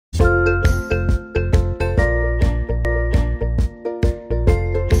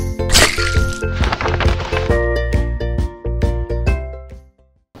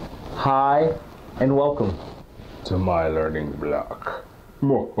and welcome to my learning block.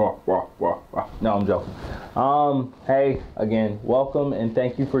 No, I'm joking. Hey, again, welcome and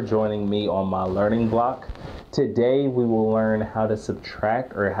thank you for joining me on my learning block. Today we will learn how to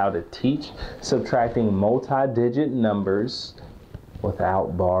subtract, or how to teach subtracting multi-digit numbers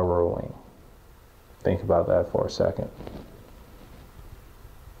without borrowing. Think about that for a second.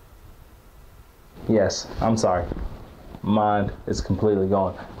 Yes, I'm sorry. Mind is completely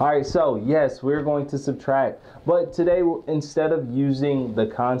gone. All right, so yes, we're going to subtract, but today, instead of using the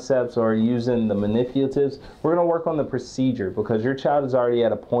concepts or using the manipulatives, we're going to work on the procedure, because your child is already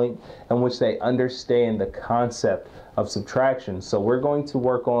at a point in which they understand the concept of subtraction. So we're going to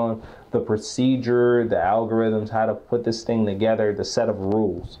work on the procedure, the algorithms, how to put this thing together, the set of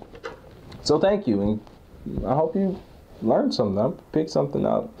rules. So thank you, and I hope you learn something, pick something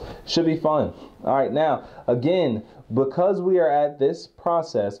up. Should be fun. All right, now again, because we are at this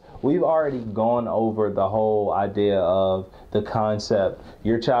process, we've already gone over the whole idea of the concept.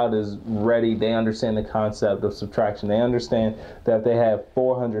 Your child is ready. They understand the concept of subtraction. They understand that if they have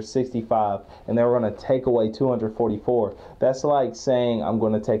 465 and they're going to take away 244, that's like saying I'm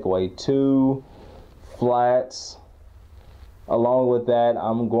going to take away 2 flats. Along with that,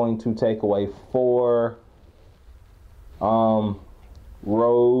 I'm going to take away 4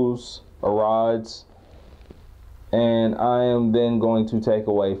 rows or rods, and I am then going to take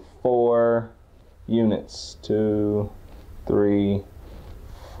away 4 units, 2, 3,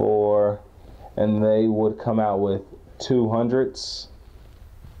 4, and they would come out with 2 hundredths,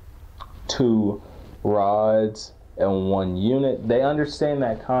 2 rods, and 1 unit. They understand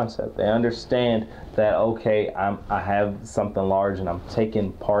that concept. They understand that, okay, I have something large and I'm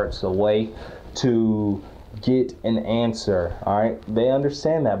taking parts away to get an answer. All right, they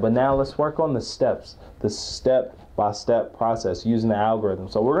understand that. But now let's work on the steps, the step-by-step process using the algorithm.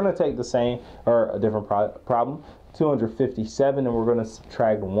 So we're going to take the same or a different problem, 257, and we're going to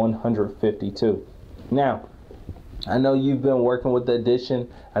subtract 152. Now, I know you've been working with the addition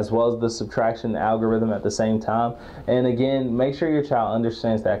as well as the subtraction algorithm at the same time. And again, make sure your child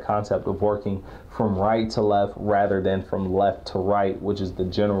understands that concept of working from right to left rather than from left to right, which is the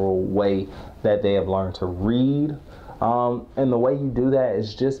general way that they have learned to read. And the way you do that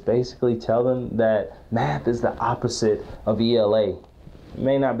is just basically tell them that math is the opposite of ELA. It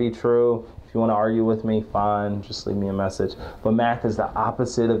may not be true. If you want to argue with me, fine, just leave me a message. But math is the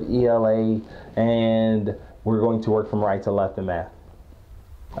opposite of ELA, and we're going to work from right to left in math,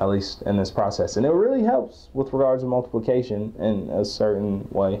 at least in this process. And it really helps with regards to multiplication in a certain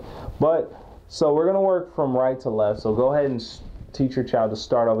way. But so we're going to work from right to left. So go ahead and teach your child to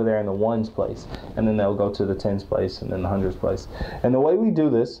start over there in the ones place, and then they'll go to the tens place and then the hundreds place. And the way we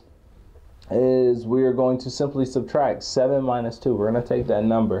do this is we are going to simply subtract 7 minus 2. We're going to take that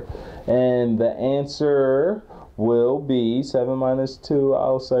number, and the answer will be 7 minus 2.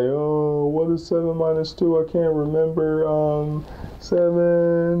 I'll say, oh, what is 7 minus 2? I can't remember.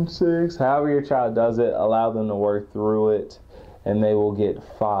 7, 6. However your child does it, allow them to work through it, and they will get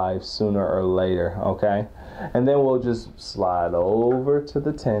 5 sooner or later, okay? And then we'll just slide over to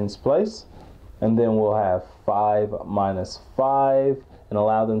the tens place, and then we'll have 5 minus 5, and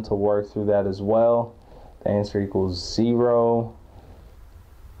allow them to work through that as well. The answer equals 0.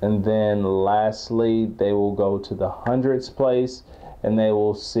 And then lastly, they will go to the hundreds place, and they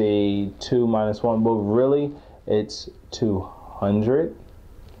will see 2 minus 1, but really it's 200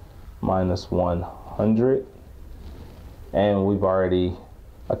 minus 100. And we've already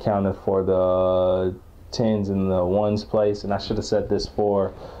accounted for the tens in the ones place, and I should have said this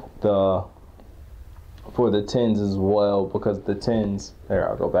for the tens as well, because the tens, there,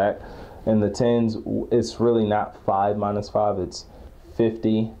 I'll go back, and the tens, it's really not 5 minus 5, it's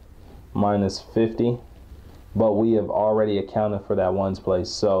 50 minus 50, but we have already accounted for that ones place,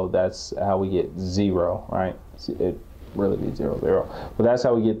 so that's how we get 0, right? It really be 0, 0, but that's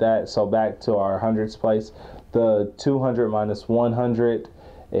how we get that. So back to our hundreds place, the 200 minus 100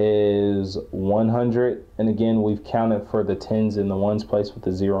 is 100, and again we've counted for the tens in the ones place with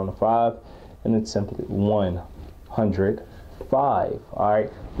the 0 and the 5, and it's simply 105. All right,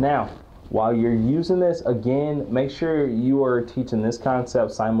 now while you're using this, again, make sure you are teaching this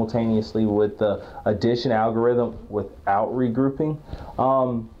concept simultaneously with the addition algorithm without regrouping.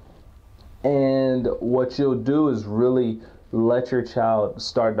 And what you'll do is really let your child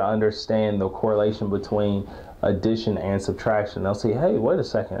start to understand the correlation between addition and subtraction. They'll say, hey, wait a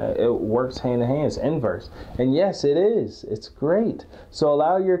second, it works hand in hand, it's inverse. And yes, it is, it's great. So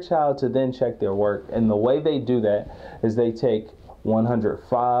allow your child to then check their work. And the way they do that is they take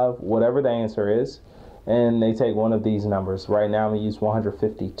 105, whatever the answer is, and they take one of these numbers. Right now I'm gonna use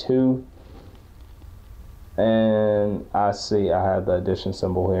 152, And I see I have the addition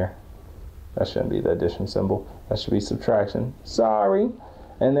symbol here. That shouldn't be the addition symbol. That should be subtraction. Sorry.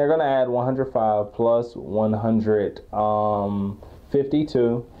 And they're going to add 105 plus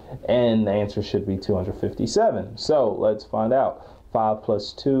 152. And the answer should be 257. So let's find out. 5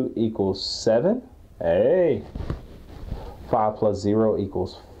 plus 2 equals 7. Hey. 5 plus 0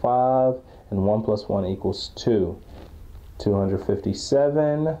 equals 5. And 1 plus 1 equals 2.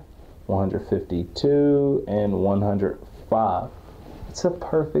 257, 152, and 105. It's a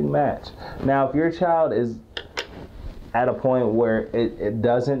perfect match. Now, if your child is at a point where it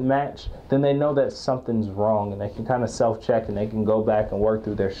doesn't match, then they know that something's wrong, and they can kind of self-check, and they can go back and work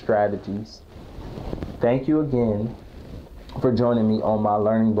through their strategies. Thank you again for joining me on my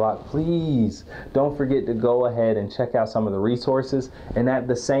learning block. Please don't forget to go ahead and check out some of the resources, and at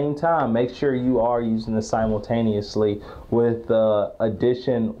the same time make sure you are using this simultaneously with the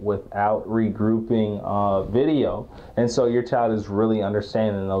addition without regrouping video, and so your child is really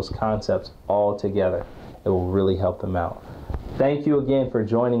understanding those concepts all together. It will really help them out. Thank you again for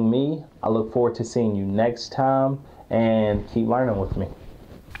joining me. I look forward to seeing you next time, and keep learning with me.